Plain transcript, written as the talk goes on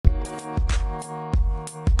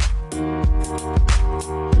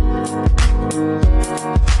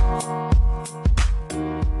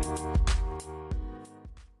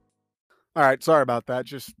All right, sorry about that.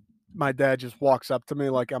 Just my dad just walks up to me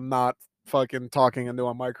like I'm not fucking talking into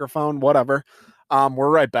a microphone. Whatever. We're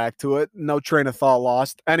right back to it. No train of thought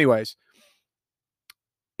lost. Anyways,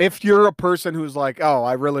 if you're a person who's like, oh,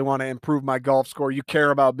 I really want to improve my golf score, you care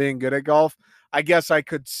about being good at golf, I guess I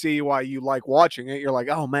could see why you like watching it. You're like,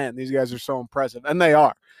 oh man, these guys are so impressive. And they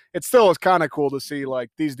are. It still is kind of cool to see like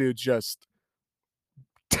these dudes just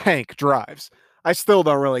tank drives. I still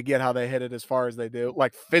don't really get how they hit it as far as they do.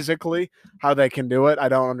 Like physically, how they can do it, I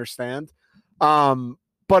don't understand.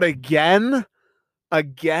 But again,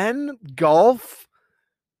 golf,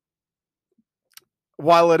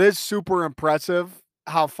 while it is super impressive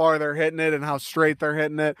how far they're hitting it and how straight they're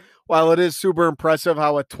hitting it, while it is super impressive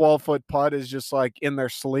how a 12-foot putt is just like in their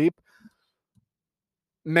sleep,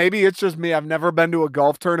 maybe it's just me. I've never been to a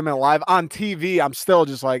golf tournament live. On TV, I'm still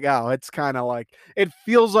just like, oh, it's kind of like, it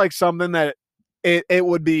feels like something that it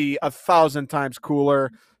would be 1,000 times cooler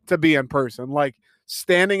to be in person. Like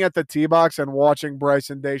standing at the tee box and watching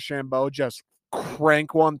Bryson DeChambeau just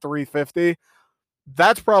crank one 350.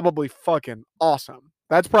 That's probably fucking awesome.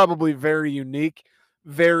 That's probably very unique,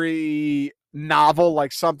 very novel,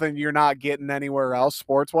 like something you're not getting anywhere else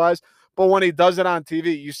sports wise. But when he does it on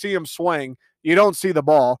TV, you see him swing, you don't see the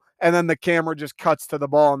ball, and then the camera just cuts to the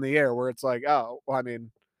ball in the air where it's like, oh, well, I mean,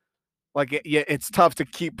 like it's tough to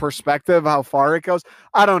keep perspective how far it goes.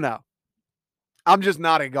 I don't know. I'm just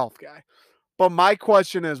not a golf guy. But my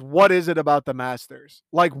question is, what is it about the Masters?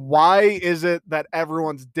 Like, why is it that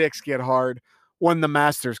everyone's dicks get hard when the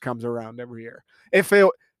Masters comes around every year?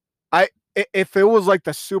 I if it was like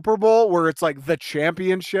the Super Bowl where it's like the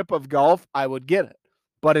championship of golf, I would get it.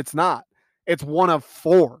 But it's not. It's one of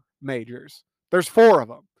four majors. There's four of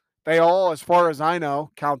them. They all, as far as I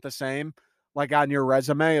know, count the same. Like on your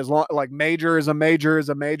resume, as long like major is a major is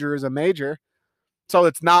a major is a major. So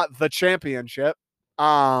it's not the championship.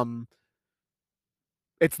 Um,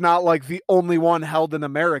 it's not like the only one held in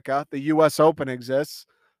America. The US Open exists.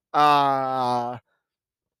 Uh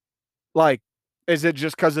like is it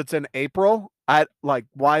just cuz it's in April? I like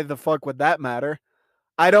why the fuck would that matter?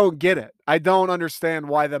 I don't get it. I don't understand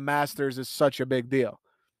why the Masters is such a big deal.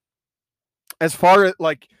 As far as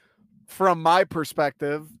like from my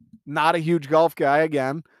perspective, not a huge golf guy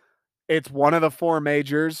again. It's one of the four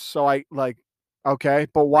majors, so I like okay,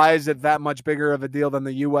 but why is it that much bigger of a deal than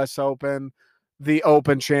the US Open, the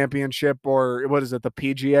Open Championship, or what is it, the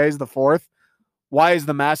PGA is the fourth? Why is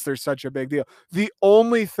the Masters such a big deal? The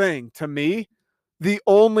only thing to me, the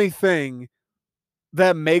only thing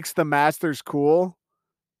that makes the Masters cool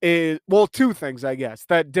is, well, two things, I guess,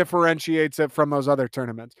 that differentiates it from those other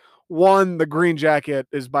tournaments. One, the green jacket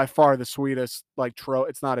is by far the sweetest, like,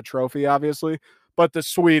 it's not a trophy, obviously, but the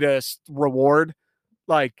sweetest reward.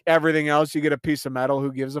 Like everything else, you get a piece of metal.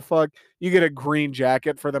 Who gives a fuck? You get a green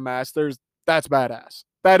jacket for the Masters. That's badass.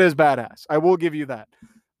 That is badass. I will give you that.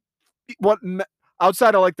 What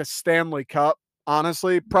outside of like the Stanley Cup,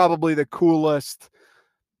 honestly, probably the coolest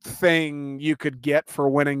thing you could get for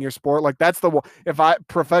winning your sport. Like that's the if I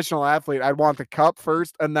professional athlete, I'd want the cup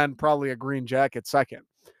first and then probably a green jacket second.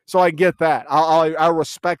 So I get that. I'll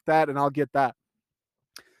respect that and I'll get that.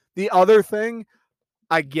 The other thing,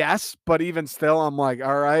 I guess, but even still, I'm like,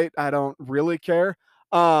 all right, I don't really care.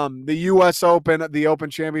 The US Open, the Open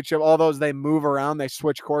Championship, all those, they move around, they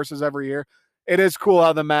switch courses every year. It is cool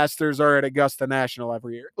how the Masters are at Augusta National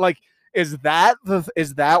every year. Like, is that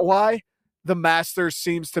why the Masters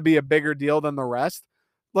seems to be a bigger deal than the rest?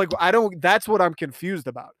 Like, I don't, that's what I'm confused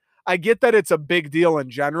about. I get that it's a big deal in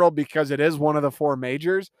general because it is one of the four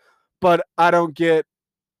majors, but I don't get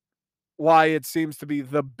why it seems to be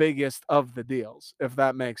the biggest of the deals, if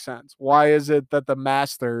that makes sense. Why is it that the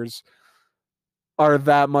Masters are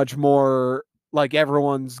that much more like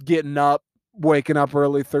everyone's getting up, waking up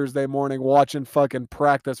early Thursday morning, watching fucking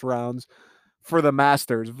practice rounds for the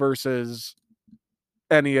Masters versus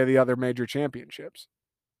any of the other major championships?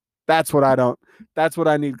 That's what I don't, that's what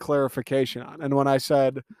I need clarification on. And when I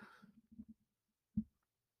said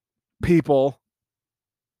people,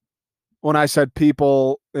 when I said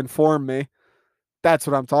people inform me, that's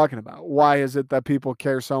what I'm talking about. Why is it that people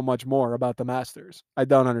care so much more about the Masters? I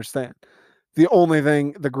don't understand. The only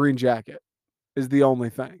thing, the green jacket is the only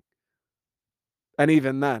thing. And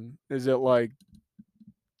even then, is it like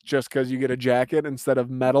just because you get a jacket instead of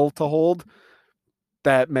metal to hold,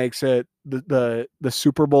 that makes it the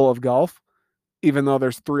Super Bowl of golf? Even though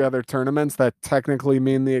there's three other tournaments that technically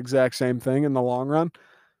mean the exact same thing in the long run,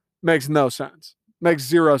 makes no sense. Makes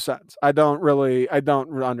zero sense. I don't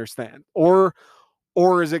understand. Or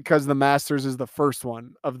is it because the Masters is the first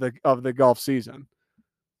one of the golf season?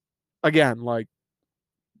 Again, like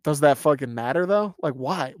Does that fucking matter though? Like,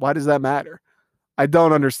 why? Why does that matter? I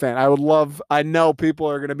don't understand. I know people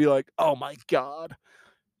are going to be like, oh my God,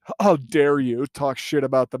 how dare you talk shit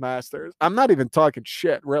about the Masters? I'm not even talking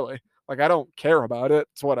shit, really. Like, I don't care about it.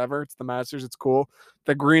 It's whatever. It's the Masters. It's cool.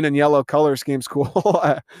 The green and yellow color scheme's cool.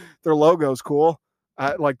 Their logo's cool.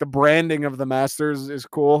 Like the branding of the Masters is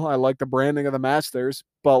cool. I like the branding of the Masters,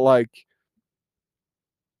 but like,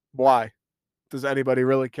 why does anybody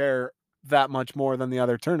really care that much more than the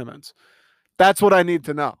other tournaments? That's what I need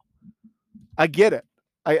to know. I get it.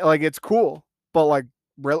 I like it's cool, but like,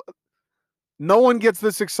 really, no one gets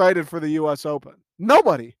this excited for the U.S. Open.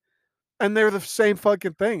 Nobody. And they're the same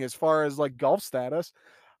fucking thing as far as like golf status.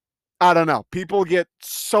 I don't know. People get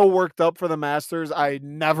so worked up for the Masters. I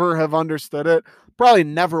never have understood it. Probably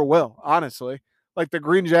never will, honestly. Like the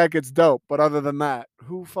green jacket's dope, but other than that,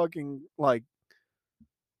 who fucking like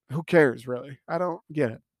who cares really? I don't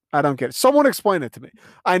get it. I don't get it. Someone explain it to me.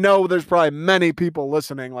 I know there's probably many people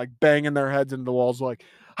listening, like banging their heads into the walls, like,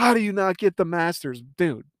 how do you not get the Masters?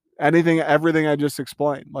 Dude, everything I just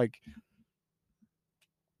explained, like,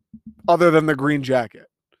 other than the green jacket.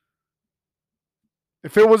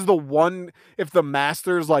 If it was if the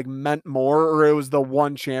Masters like meant more or it was the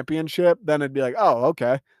one championship, then it'd be like, oh,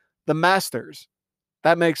 okay. The Masters.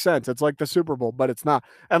 That makes sense. It's like the Super Bowl, but it's not.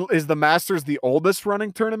 And is the Masters the oldest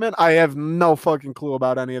running tournament? I have no fucking clue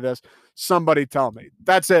about any of this. Somebody tell me.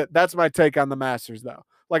 That's it. That's my take on the Masters, though.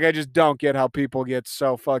 Like, I just don't get how people get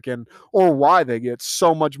so fucking, or why they get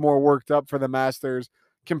so much more worked up for the Masters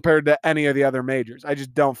compared to any of the other majors. I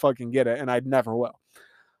just don't fucking get it, and I never will.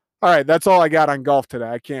 All right, that's all I got on golf today.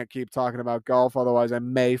 I can't keep talking about golf, otherwise I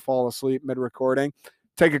may fall asleep mid-recording.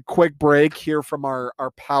 Take a quick break here from our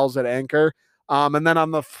pals at Anchor. And then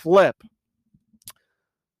on the flip,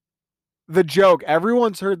 the joke,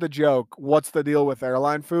 everyone's heard the joke, what's the deal with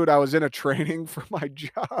airline food? I was in a training for my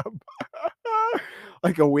job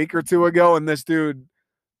like a week or two ago, and this dude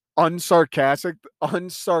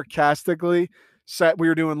unsarcastically said we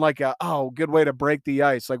were doing like good way to break the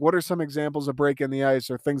ice. Like, what are some examples of breaking the ice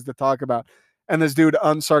or things to talk about? And this dude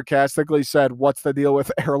unsarcastically said, what's the deal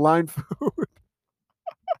with airline food?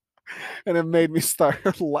 And it made me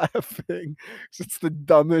start laughing. It's the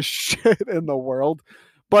dumbest shit in the world.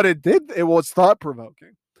 But it was thought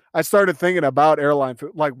provoking. I started thinking about airline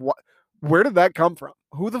food. Like, what? Where did that come from?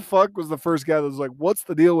 Who the fuck was the first guy that was like, what's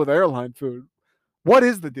the deal with airline food? What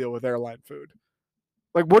is the deal with airline food?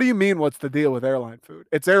 Like, what do you mean, what's the deal with airline food?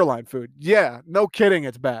 It's airline food. Yeah, no kidding,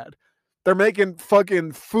 it's bad. They're making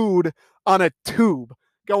fucking food on a tube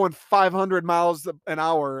going 500 miles an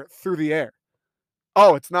hour through the air.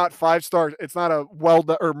 Oh, it's not 5 stars. It's not a well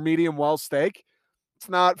or medium well steak. It's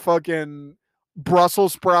not fucking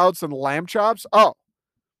Brussels sprouts and lamb chops. Oh,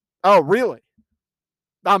 really?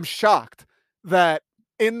 I'm shocked that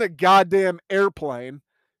in the goddamn airplane,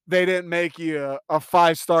 they didn't make you a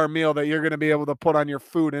 5-star meal that you're going to be able to put on your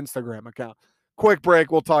food Instagram account. Quick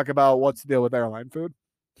break. We'll talk about what's the deal with airline food.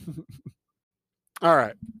 All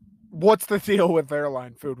right. What's the deal with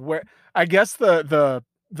airline food? Where I guess the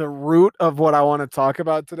root of what I want to talk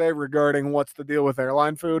about today regarding what's the deal with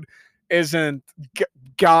airline food isn't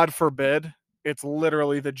God forbid. It's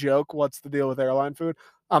literally the joke. What's the deal with airline food?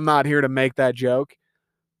 I'm not here to make that joke.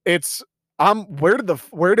 It's where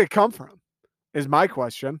did it come from? Is my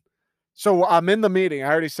question. So I'm in the meeting. I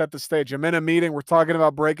already set the stage. I'm in a meeting. We're talking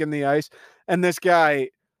about breaking the ice. And this guy,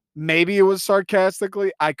 maybe it was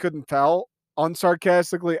sarcastically, I couldn't tell.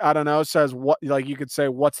 Unsarcastically, I don't know, says what, like you could say,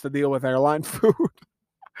 what's the deal with airline food?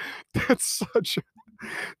 that's such a,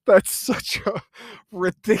 that's such a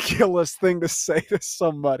ridiculous thing to say to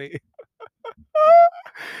somebody.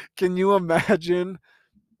 Can you imagine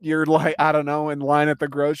you're like, I don't know, in line at the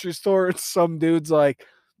grocery store and some dude's like,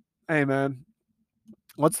 hey man,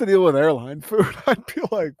 what's the deal with airline food? I'd be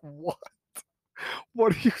like, what?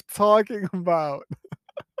 What are you talking about?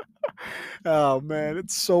 Oh man,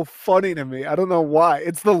 it's so funny to me. I don't know why.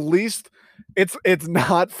 It's the least it's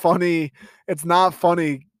not funny. It's not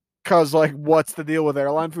funny cuz like what's the deal with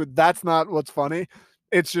airline food? That's not what's funny.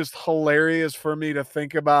 It's just hilarious for me to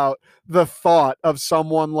think about the thought of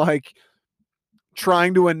someone like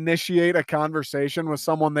trying to initiate a conversation with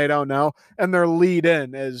someone they don't know and their lead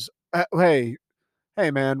in is hey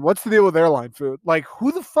man, what's the deal with airline food? Like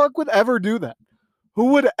who the fuck would ever do that? Who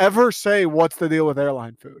would ever say what's the deal with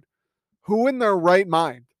airline food? Who in their right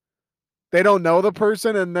mind? They don't know the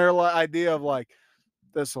person and their idea of like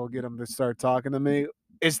this will get them to start talking to me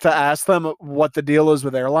is to ask them what the deal is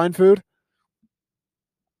with airline food.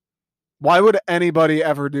 Why would anybody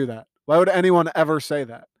ever do that? Why would anyone ever say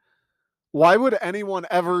that? Why would anyone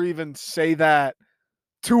ever even say that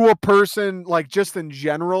to a person, like just in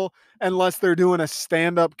general, unless they're doing a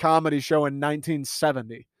stand-up comedy show in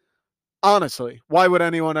 1970. Honestly, why would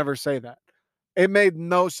anyone ever say that? It made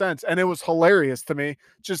no sense. And it was hilarious to me.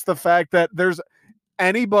 Just the fact that there's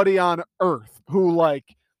anybody on earth who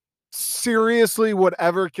like seriously would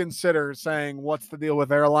ever consider saying, what's the deal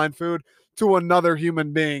with airline food to another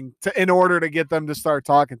human being in order to get them to start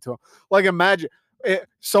talking to them. Like imagine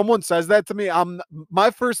someone says that to me.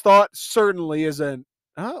 My first thought certainly isn't,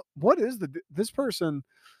 what is this person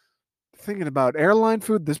thinking about airline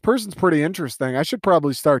food? This person's pretty interesting. I should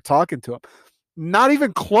probably start talking to him. Not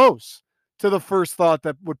even close to the first thought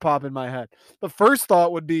that would pop in my head. The first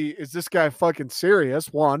thought would be, is this guy fucking serious?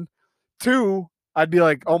 One. Two, I'd be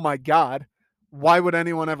like, oh my God, why would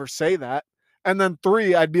anyone ever say that? And then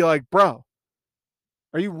three, I'd be like, bro,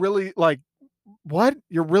 are you really like, what?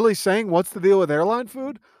 You're really saying what's the deal with airline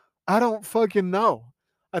food? I don't fucking know.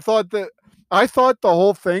 I thought the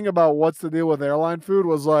whole thing about what's the deal with airline food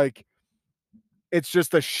was like, it's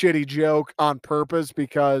just a shitty joke on purpose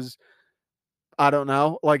because I don't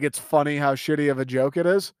know, like it's funny how shitty of a joke it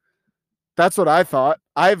is. That's what I thought.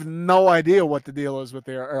 I have no idea what the deal is with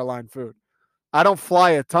the airline food. I don't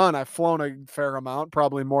fly a ton. I've flown a fair amount,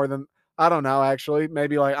 probably more than, I don't know, actually,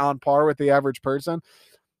 maybe like on par with the average person.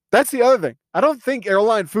 That's the other thing. I don't think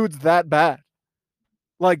airline food's that bad.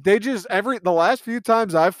 Like they just the last few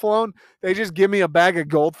times I've flown, they just give me a bag of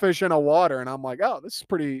goldfish and a water, and I'm like, oh, this is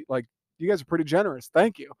pretty. Like you guys are pretty generous.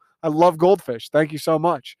 Thank you. I love goldfish. Thank you so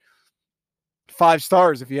much. 5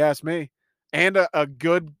 stars if you ask me, and a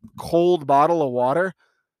good cold bottle of water.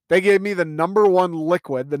 They gave me the number one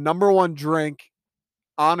liquid, the number one drink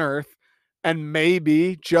on earth, and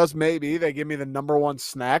maybe, just maybe, they give me the number one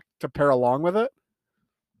snack to pair along with it.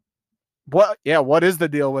 What? Yeah, what is the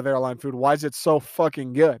deal with airline food? Why is it so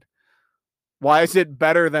fucking good? Why is it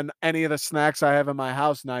better than any of the snacks I have in my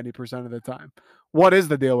house 90% of the time? What is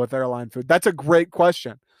the deal with airline food? That's a great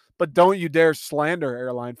question. But don't you dare slander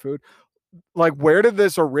airline food. Like, where did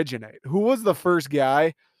this originate? Who was the first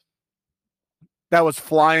guy that was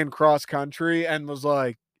flying cross country and was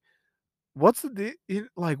like, what's the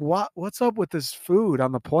like what's up with this food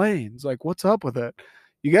on the planes? Like, what's up with it?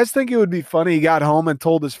 You guys think it would be funny? He got home and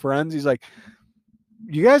told his friends, he's like,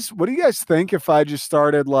 what do you guys think if I just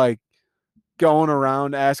started like going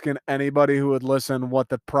around asking anybody who would listen what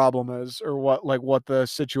the problem is or what the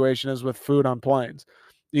situation is with food on planes?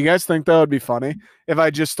 You guys think that would be funny if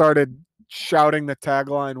I just started shouting the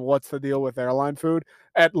tagline, what's the deal with airline food,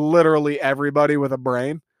 at literally everybody with a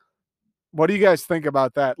brain? What do you guys think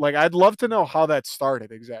about that? Like, I'd love to know how that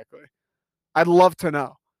started exactly. I'd love to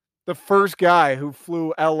know. The first guy who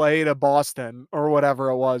flew LA to Boston or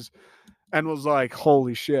whatever it was and was like,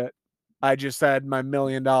 holy shit, I just had my $1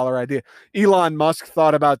 million idea. Elon Musk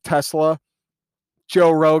thought about Tesla.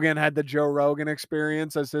 Joe Rogan had the Joe Rogan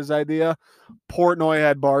experience as his idea. Portnoy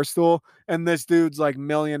had Barstool. And this dude's like $1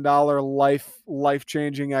 million life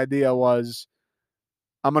changing idea was,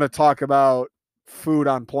 I'm going to talk about food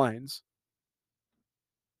on planes.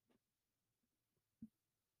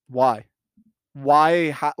 Why?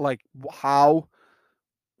 Why? How?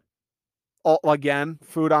 Again,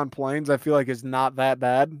 food on planes, I feel like is not that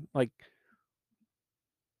bad. Like,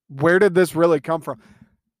 where did this really come from?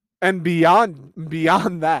 And beyond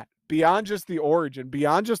that, beyond just the origin,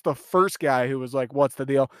 beyond just the first guy who was like, what's the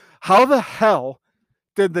deal? How the hell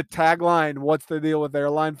did the tagline, what's the deal with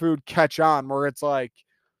airline food, catch on where it's like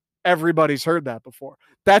everybody's heard that before?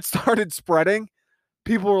 That started spreading.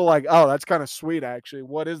 People were like, oh, that's kind of sweet, actually.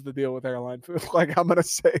 What is the deal with airline food? Like, I'm gonna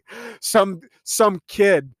say some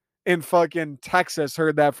kid in fucking Texas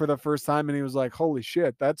heard that for the first time and he was like, holy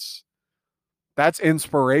shit, that's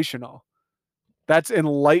inspirational. That's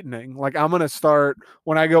enlightening. Like, I'm going to start,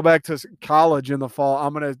 when I go back to college in the fall,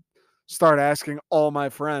 I'm going to start asking all my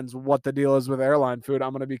friends what the deal is with airline food.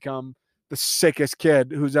 I'm going to become the sickest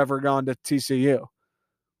kid who's ever gone to TCU.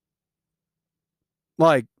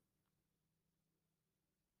 Like,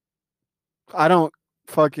 I don't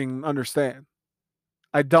fucking understand.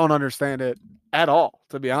 I don't understand it at all,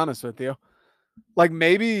 to be honest with you. Like,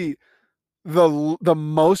 maybe the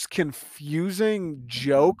most confusing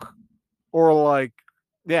joke, or like,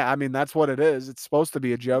 yeah, I mean, that's what it is. It's supposed to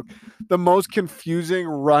be a joke. The most confusing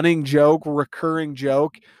running joke, recurring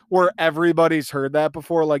joke, where everybody's heard that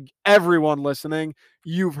before. Like, everyone listening,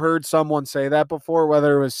 you've heard someone say that before,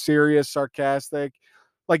 whether it was serious, sarcastic.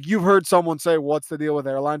 Like, you've heard someone say, what's the deal with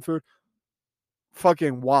airline food?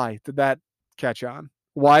 Fucking why did that catch on?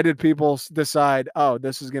 Why did people decide, oh,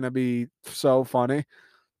 this is going to be so funny?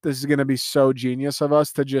 This is going to be so genius of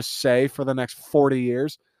us to just say for the next 40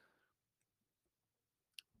 years.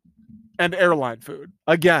 and airline food.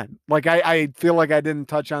 Again, like I feel like I didn't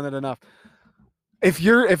touch on it enough. If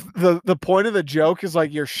the point of the joke is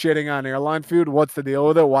like you're shitting on airline food, what's the deal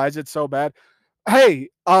with it? Why is it so bad? Hey,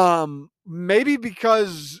 maybe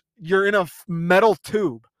because you're in a metal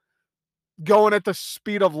tube going at the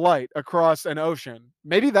speed of light across an ocean.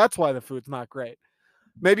 Maybe that's why the food's not great.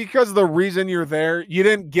 Maybe because the reason you're there, you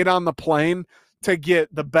didn't get on the plane to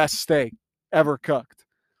get the best steak ever cooked,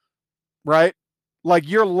 right? Like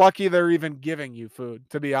you're lucky they're even giving you food,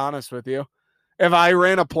 to be honest with you. If I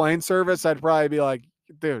ran a plane service, I'd probably be like,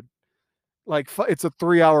 dude, like it's a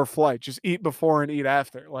 3 hour flight. Just eat before and eat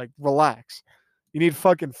after. Like relax. You need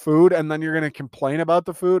fucking food, and then you're gonna complain about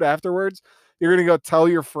the food afterwards. You're gonna go tell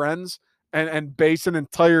your friends and base an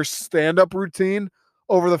entire stand up routine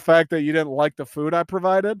over the fact that you didn't like the food I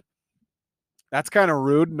provided. That's kind of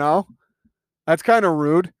rude. No, that's kind of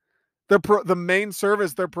rude. The main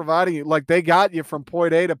service they're providing you, like they got you from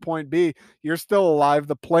point A to point B. You're still alive.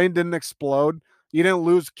 The plane didn't explode. You didn't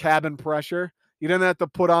lose cabin pressure. You didn't have to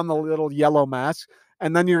put on the little yellow mask.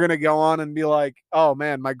 And then you're gonna go on and be like, "Oh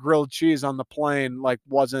man, my grilled cheese on the plane like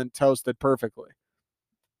wasn't toasted perfectly."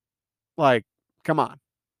 Like, come on,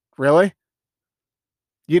 really?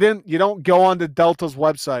 You don't go onto Delta's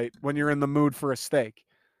website when you're in the mood for a steak.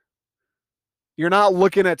 You're not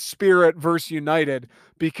looking at Spirit versus United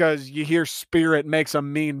because you hear Spirit makes a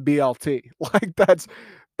mean BLT. Like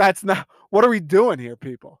that's not what are we doing here,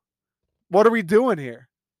 people? What are we doing here?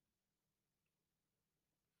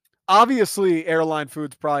 Obviously, airline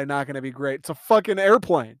food's probably not going to be great. It's a fucking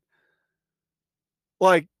airplane.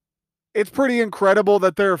 Like, it's pretty incredible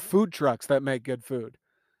that there are food trucks that make good food.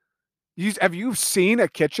 Have you seen a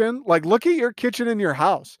kitchen? Like, look at your kitchen in your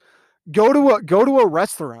house. Go to a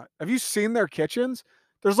restaurant. Have you seen their kitchens?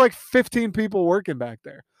 There's like 15 people working back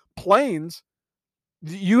there. Planes,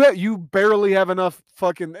 you barely have enough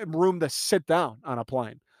fucking room to sit down on a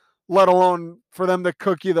plane, let alone for them to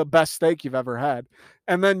cook you the best steak you've ever had.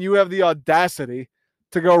 And then you have the audacity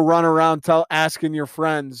to go run around asking your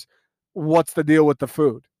friends what's the deal with the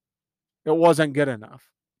food. It wasn't good enough.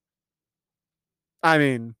 I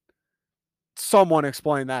mean, someone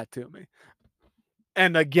explain that to me.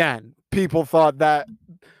 And again, people thought that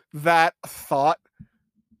thought,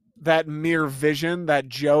 that mere vision, that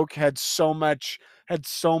joke had so much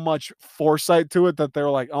foresight to it that they were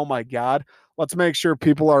like, "Oh my god, let's make sure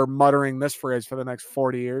people are muttering this phrase for the next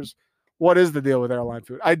 40 years." What is the deal with airline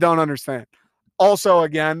food? I don't understand. Also,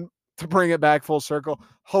 again, to bring it back full circle,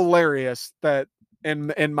 hilarious that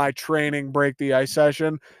in my training break the ice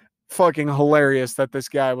session, fucking hilarious that this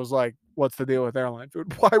guy was like, "What's the deal with airline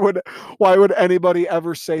food?" Why would anybody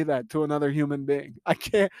ever say that to another human being?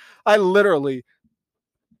 I literally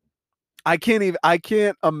I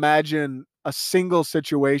can't imagine a single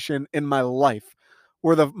situation in my life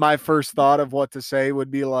where my first thought of what to say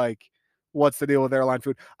would be like, what's the deal with airline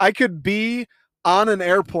food? I could be on an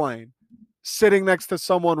airplane sitting next to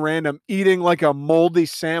someone random eating like a moldy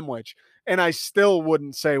sandwich, and I still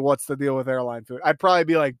wouldn't say what's the deal with airline food. I'd probably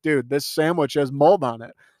be like, dude, this sandwich has mold on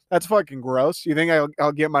it. That's fucking gross. You think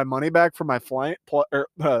I'll get my money back for my flight?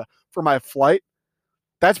 For my flight?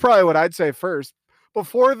 That's probably what I'd say first.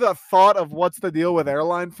 Before the thought of what's the deal with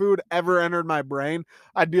airline food ever entered my brain,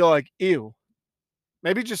 I'd be like, ew.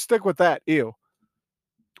 Maybe just stick with that, ew.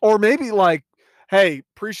 Or maybe like, hey,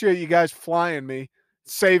 appreciate you guys flying me,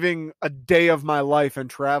 saving a day of my life in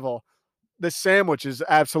travel. This sandwich is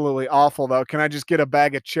absolutely awful, though. Can I just get a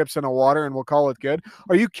bag of chips and a water and we'll call it good?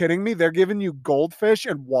 Are you kidding me? They're giving you goldfish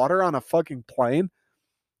and water on a fucking plane?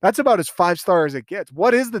 That's about as 5 star as it gets.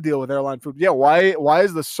 What is the deal with airline food? Yeah, why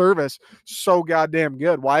is the service so goddamn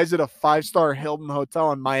good? Why is it a 5 star Hilton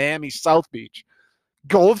hotel in Miami South Beach?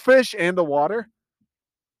 Goldfish and the water?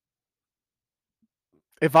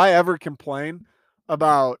 If I ever complain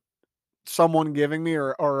about someone giving me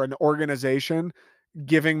or an organization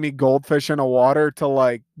giving me goldfish in a water to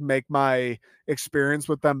like make my experience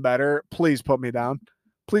with them better, please put me down.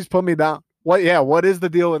 Please put me down. What is the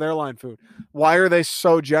deal with airline food? Why are they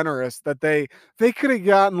so generous that they could have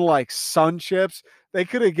gotten like sun chips? They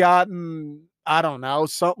could have gotten, I don't know,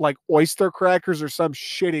 some like oyster crackers or some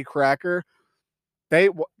shitty cracker. They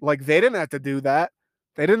didn't have to do that.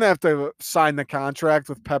 They didn't have to sign the contract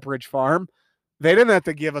with Pepperidge Farm. They didn't have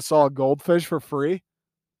to give us all goldfish for free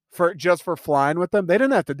for flying with them. They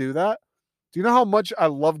didn't have to do that. Do you know how much I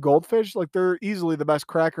love goldfish? Like they're easily the best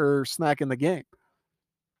cracker snack in the game.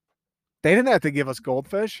 They didn't have to give us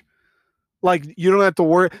goldfish. Like, you don't have to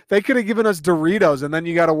worry. They could have given us Doritos, and then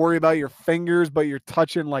you got to worry about your fingers, but you're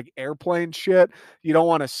touching like airplane shit. You don't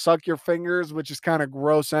want to suck your fingers, which is kind of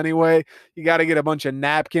gross anyway. You got to get a bunch of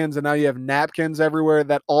napkins, and now you have napkins everywhere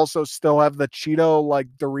that also still have the Cheeto like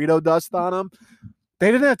Dorito dust on them.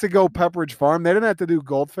 They didn't have to go Pepperidge Farm. They didn't have to do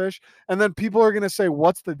Goldfish. And then people are going to say,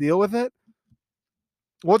 what's the deal with it?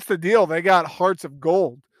 What's the deal? They got hearts of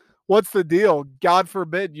gold. What's the deal? God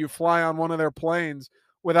forbid you fly on one of their planes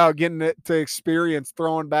without getting it to experience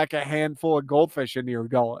throwing back a handful of goldfish into your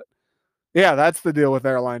gullet. Yeah, that's the deal with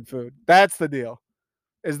airline food. That's the deal.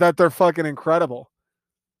 Is that they're fucking incredible.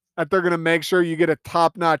 That they're going to make sure you get a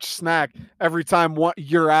top-notch snack every time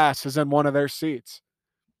your ass is in one of their seats.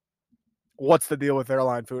 What's the deal with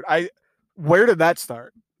airline food? Where did that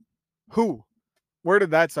start? Who? Where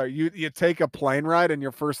did that start? You take a plane ride and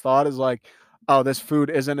your first thought is like, oh, this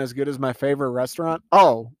food isn't as good as my favorite restaurant?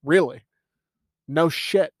 Oh, really? No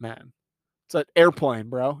shit, man. It's an airplane,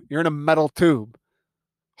 bro. You're in a metal tube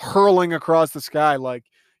hurling across the sky. Like,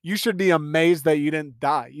 you should be amazed that you didn't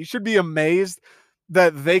die. You should be amazed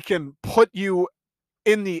that they can put you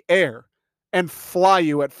in the air and fly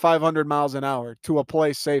you at 500 miles an hour to a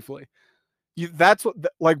place safely. That's what,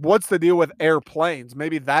 like, what's the deal with airplanes?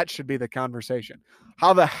 Maybe that should be the conversation.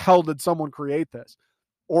 How the hell did someone create this?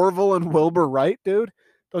 Orville and Wilbur Wright, dude.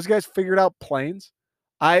 Those guys figured out planes.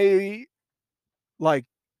 I like,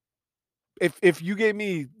 if you gave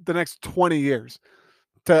me the next 20 years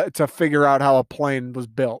to figure out how a plane was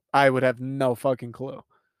built, I would have no fucking clue.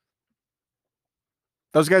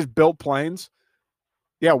 Those guys built planes.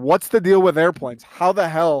 Yeah, what's the deal with airplanes? How the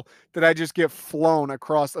hell did I just get flown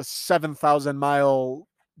across a 7,000-mile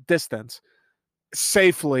distance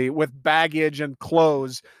safely with baggage and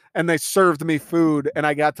clothes, and they served me food and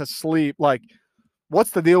I got to sleep? Like,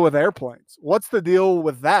 what's the deal with airplanes? What's the deal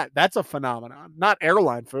with that? That's a phenomenon, not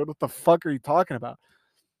airline food. What the fuck are you talking about?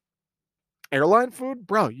 Airline food?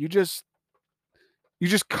 Bro, you just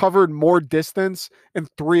covered more distance in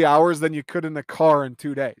 3 hours than you could in a car in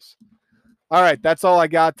 2 days. All right, that's all I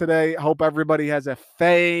got today. Hope everybody has a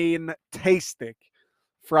fantastic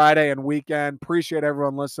Friday and weekend. Appreciate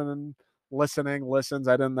everyone listens.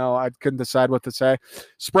 I didn't know. I couldn't decide what to say.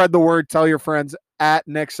 Spread the word. Tell your friends at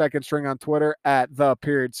Nick Second String on Twitter, at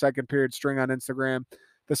second period string on Instagram,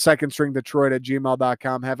 the second string Detroit at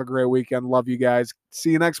gmail.com. Have a great weekend. Love you guys.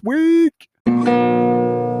 See you next week.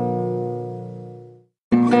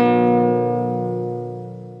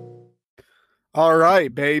 All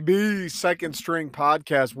right, baby. Second String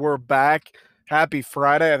Podcast. We're back. Happy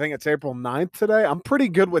Friday. I think it's April 9th today. I'm pretty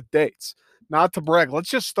good with dates. Not to brag. Let's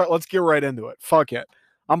get right into it. Fuck it.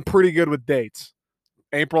 I'm pretty good with dates.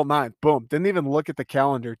 April 9th. Boom. Didn't even look at the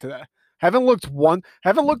calendar today. Haven't looked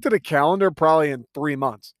at a calendar probably in 3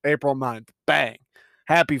 months. April 9th. Bang.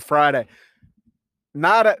 Happy Friday.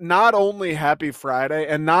 Not only happy Friday,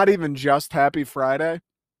 and not even just happy Friday.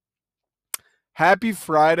 Happy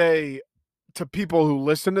Friday to people who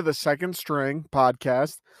listen to the Second String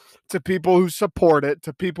podcast, to people who support it,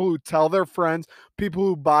 to people who tell their friends, people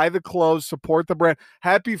who buy the clothes, support the brand.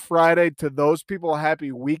 Happy Friday to those people.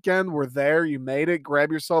 Happy weekend. We're there. You made it.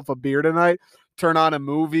 Grab yourself a beer tonight. Turn on a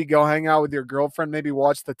movie. Go hang out with your girlfriend. Maybe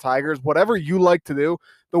watch the Tigers. Whatever you like to do.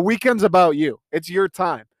 The weekend's about you. It's your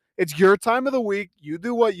time. It's your time of the week. You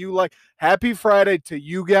do what you like. Happy Friday to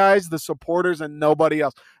you guys, the supporters, and nobody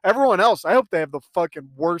else. Everyone else, I hope they have the fucking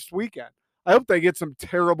worst weekend. I hope they get some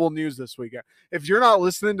terrible news this weekend. If you're not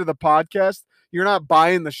listening to the podcast, you're not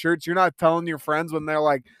buying the shirts, you're not telling your friends when they're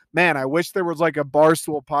like, man, I wish there was like a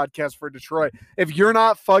Barstool podcast for Detroit. If you're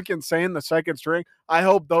not fucking saying the Second String, I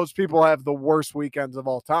hope those people have the worst weekends of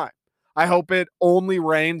all time. I hope it only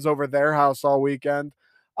rains over their house all weekend.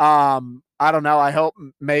 I don't know. I hope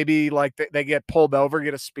maybe like they get pulled over,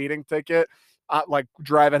 get a speeding ticket, like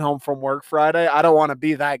driving home from work Friday. I don't want to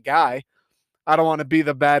be that guy. I don't want to be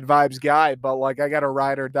the bad vibes guy, but like I got to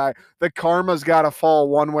ride or die. The karma's got to fall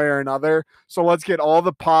one way or another. So let's get all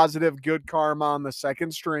the positive, good karma on the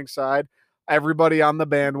Second String side. Everybody on the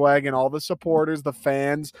bandwagon, all the supporters, the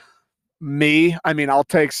fans, me. I mean, I'll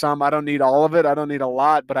take some. I don't need all of it. I don't need a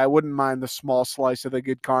lot, but I wouldn't mind the small slice of the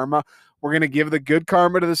good karma. We're going to give the good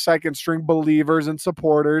karma to the Second String believers and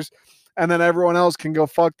supporters, and then everyone else can go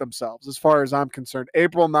fuck themselves as far as I'm concerned.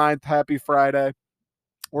 April 9th, happy Friday.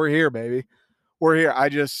 We're here, baby. We're here. I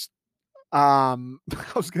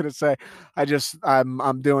was gonna say,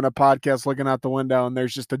 I'm doing a podcast looking out the window and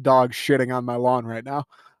there's just a dog shitting on my lawn right now.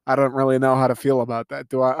 I don't really know how to feel about that.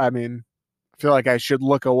 Do I? I mean, I feel like I should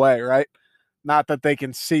look away, right? Not that they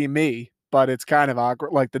can see me, but it's kind of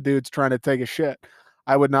awkward. Like the dude's trying to take a shit.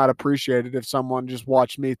 I would not appreciate it if someone just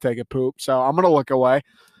watched me take a poop. So I'm gonna look away.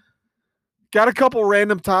 Got a couple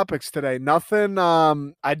random topics today. Nothing.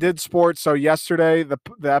 I did sports. So yesterday, the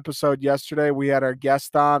episode yesterday, we had our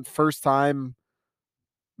guest on first time,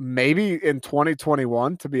 maybe in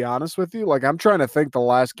 2021. To be honest with you, like I'm trying to think the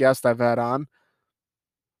last guest I've had on.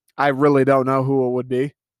 I really don't know who it would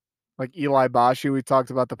be. Like Eli Bashi, we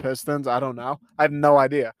talked about the Pistons. I don't know. I have no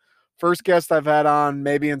idea. First guest I've had on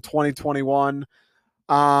maybe in 2021.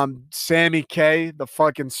 Sammy K, the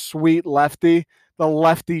fucking sweet lefty, the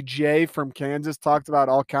lefty J from Kansas, talked about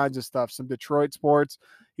all kinds of stuff. Some Detroit sports.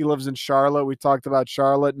 He lives in Charlotte. We talked about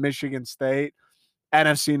Charlotte, Michigan State,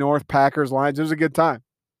 NFC North, Packers, Lions. It was a good time.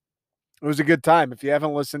 It was a good time. If you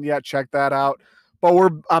haven't listened yet, check that out.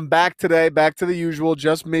 But I'm back today, back to the usual,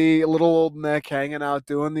 just me, a little old Nick hanging out,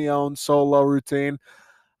 doing the own solo routine.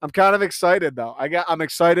 I'm kind of excited though. I'm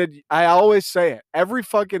excited. I always say it. Every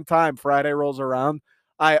fucking time Friday rolls around,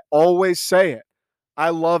 I always say it. I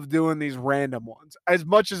love doing these random ones. As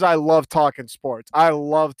much as I love talking sports, I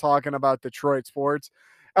love talking about Detroit sports.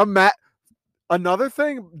 Another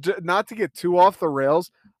thing, not to get too off the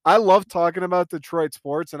rails, I love talking about Detroit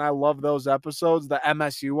sports and I love those episodes, the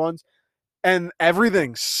MSU ones, and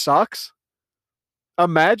everything sucks.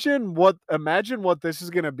 Imagine what this is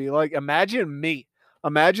going to be like. Imagine me.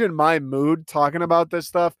 Imagine my mood talking about this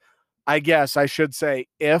stuff. I guess I should say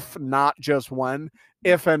if not just when,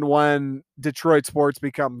 if and when Detroit sports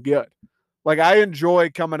become good. Like I enjoy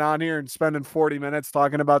coming on here and spending 40 minutes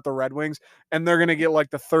talking about the Red Wings and they're going to get like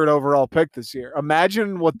the third overall pick this year.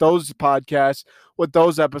 Imagine what those podcasts, what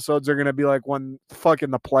those episodes are going to be like when fucking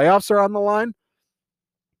the playoffs are on the line.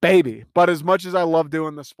 Baby. But as much as I love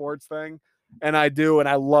doing the sports thing, and I do, and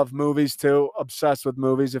I love movies too, obsessed with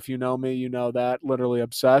movies. If you know me, you know that. Literally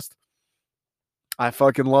obsessed. I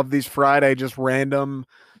fucking love these Friday, just random,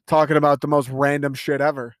 talking about the most random shit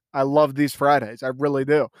ever. I love these Fridays. I really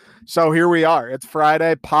do. So here we are. It's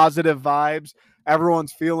Friday, positive vibes.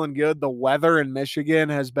 Everyone's feeling good. The weather in Michigan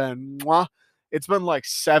has been mwah. It's been like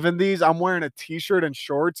 70s. I'm wearing a t-shirt and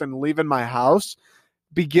shorts and leaving my house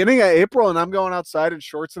beginning of April and I'm going outside in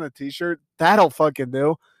shorts and a t-shirt. That'll fucking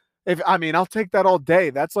do. I'll take that all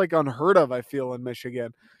day. That's like unheard of, I feel, in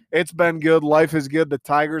Michigan. It's been good. Life is good. The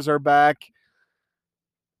Tigers are back.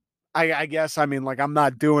 I guess like I'm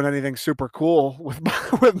not doing anything super cool with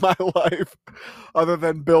with my life other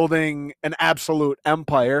than building an absolute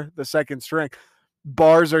empire, the second string.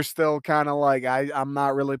 Bars are still kind of like I'm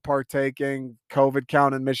not really partaking. COVID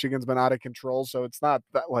count in Michigan's been out of control, so it's not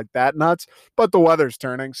that nuts. But the weather's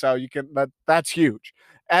turning, so that's huge.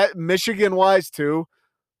 At Michigan wise too,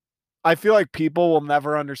 I feel like people will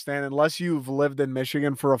never understand unless you've lived in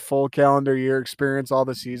Michigan for a full calendar year, experience all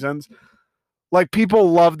the seasons. Like people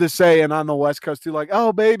love to say, and on the West Coast too, like,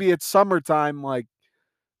 oh baby, it's summertime. Like,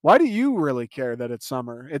 why do you really care that it's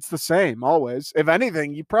summer? It's the same always. If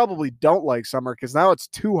anything, you probably don't like summer because now it's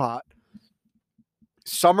too hot.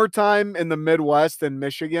 Summertime in the Midwest and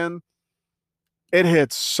Michigan, it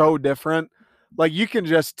hits so different. Like you can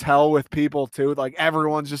just tell with people too, like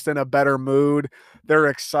everyone's just in a better mood. They're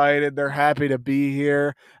excited. They're happy to be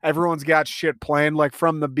here. Everyone's got shit planned. Like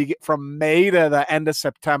from May to the end of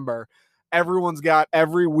September, everyone's got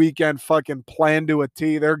every weekend fucking planned to a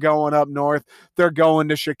T. They're going up north. They're going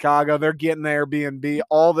to Chicago. They're getting the Airbnb.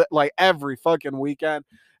 All that, like every fucking weekend.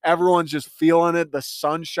 Everyone's just feeling it. The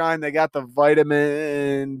sunshine. They got the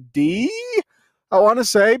vitamin D. I want to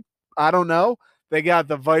say. I don't know. They got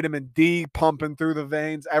the vitamin D pumping through the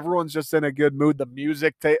veins. Everyone's just in a good mood. The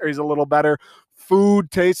music is a little better.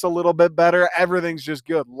 Food tastes a little bit better. Everything's just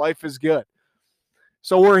good. Life is good.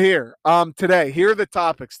 So we're here. Today, here are the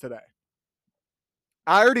topics today.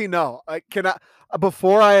 I already know.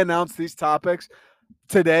 Before I announce these topics,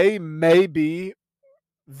 today may be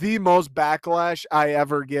the most backlash I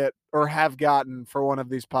ever get or have gotten for one of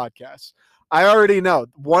these podcasts. I already know.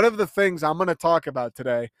 One of the things I'm going to talk about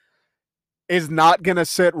today is not going to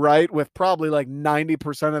sit right with probably like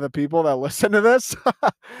 90% of the people that listen to this,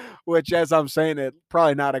 which, as I'm saying it,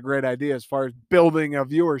 probably not a great idea as far as building a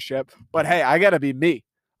viewership. But hey, I got to be me.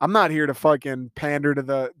 I'm not here to fucking pander to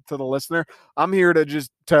the listener. I'm here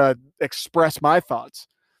to express my thoughts.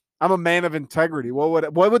 I'm a man of integrity.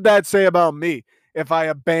 What would that say about me if I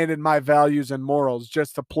abandoned my values and morals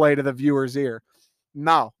just to play to the viewer's ear?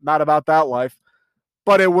 No, not about that life.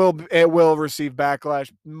 But it will receive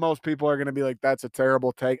backlash. Most people are going to be like, that's a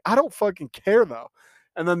terrible take. I don't fucking care though.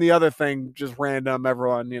 And then the other thing, just random,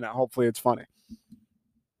 everyone, hopefully it's funny.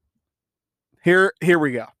 Here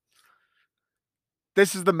we go.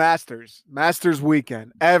 This is the Masters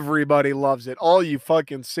weekend. Everybody loves it. All you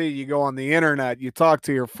fucking see, you go on the internet, you talk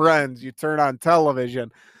to your friends, you turn on television.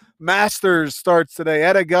 Masters starts today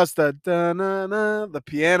at Augusta. Da-na-na. The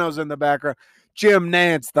piano's in the background. Jim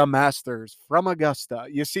Nance, the Masters from Augusta.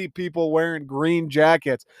 You see people wearing green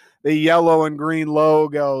jackets, the yellow and green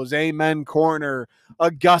logos, Amen Corner,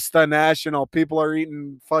 Augusta National. People are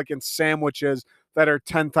eating fucking sandwiches that are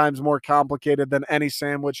 10 times more complicated than any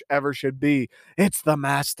sandwich ever should be. It's the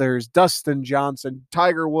Masters. Dustin Johnson,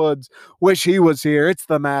 Tiger Woods, wish he was here. It's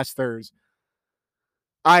the Masters.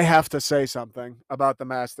 I have to say something about the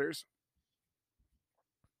Masters.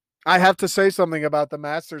 I have to say something about the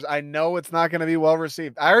Masters. I know it's not going to be well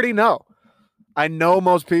received. I already know. I know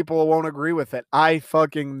most people won't agree with it. I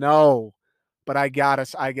fucking know. But I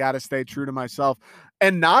gotta stay true to myself.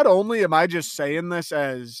 And not only am I just saying this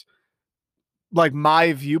as like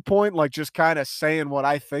my viewpoint, like just kind of saying what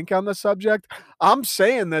I think on the subject, I'm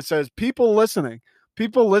saying this as people listening.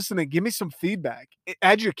 People listening, give me some feedback,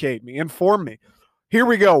 educate me, inform me. Here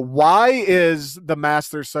we go. Why is the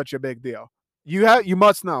Masters such a big deal? You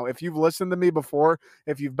must know if you've listened to me before,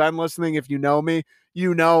 if you've been listening, if you know me,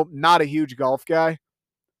 you know not a huge golf guy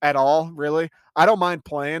at all, really. I don't mind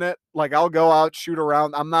playing it. Like I'll go out, shoot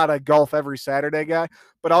around. I'm not a golf every Saturday guy,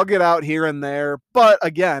 but I'll get out here and there. But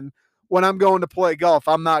again, when I'm going to play golf,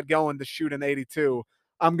 I'm not going to shoot an 82.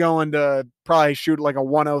 I'm going to probably shoot like a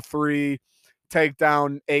 103, take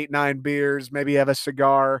down 8, 9 beers, maybe have a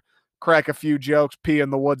cigar, crack a few jokes, pee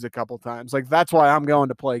in the woods a couple times. Like that's why I'm going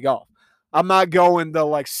to play golf. I'm not going to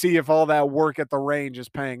like see if all that work at the range is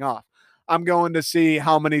paying off. I'm going to see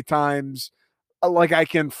how many times like I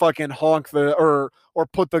can fucking honk the or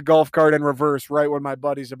put the golf cart in reverse right when my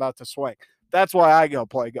buddy's about to swing. That's why I go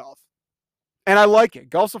play golf. And I like it.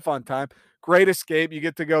 Golf's a fun time. Great escape. You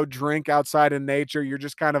get to go drink outside in nature. You're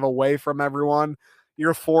just kind of away from everyone.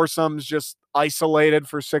 Your foursome's just isolated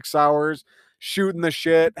for 6 hours, shooting the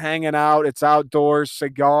shit, hanging out. It's outdoors,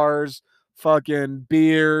 cigars, fucking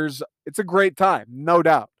beers. It's a great time, no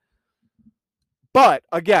doubt. But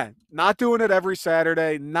again, not doing it every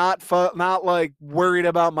Saturday, not like worried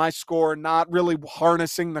about my score, not really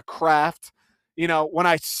harnessing the craft. You know, when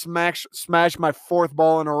I smash my fourth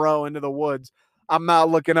ball in a row into the woods, I'm not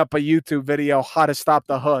looking up a YouTube video how to stop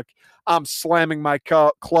the hook. I'm slamming my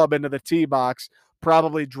club into the tee box,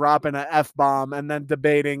 probably dropping an F bomb, and then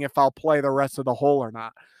debating if I'll play the rest of the hole or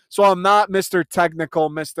not. So I'm not Mr. Technical,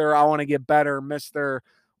 Mr. I want to get better, Mr.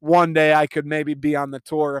 One day I could maybe be on the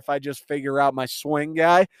tour if I just figure out my swing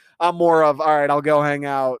guy. I'm more of, all right, I'll go hang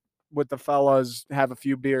out with the fellas, have a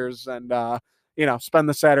few beers, and, spend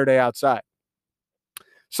the Saturday outside.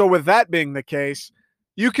 So, with that being the case,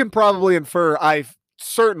 you can probably infer I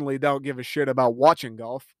certainly don't give a shit about watching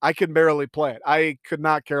golf. I can barely play it. I could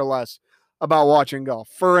not care less about watching golf.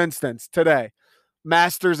 For instance, today,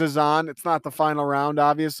 Masters is on. It's not the final round,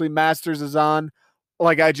 obviously. Masters is on.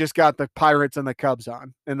 Like I just got the Pirates and the Cubs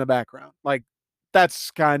on in the background. Like that's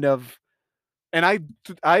kind of and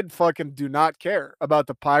I fucking do not care about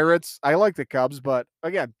the Pirates. I like the Cubs, but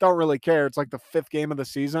again, don't really care. It's like the fifth game of the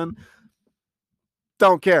season.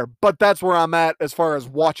 Don't care. But that's where I'm at as far as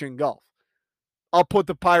watching golf. I'll put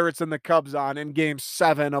the Pirates and the Cubs on in game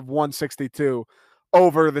 7 of 162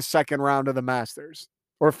 over the second round of the Masters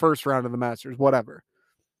or first round of the Masters, whatever.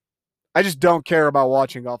 I just don't care about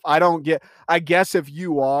watching golf. I guess if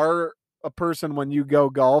you are a person when you go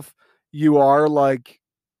golf, you are like,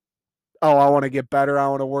 oh, I want to get better. I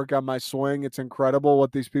want to work on my swing. It's incredible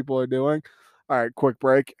what these people are doing. All right, quick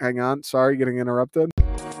break. Hang on. Sorry, getting interrupted.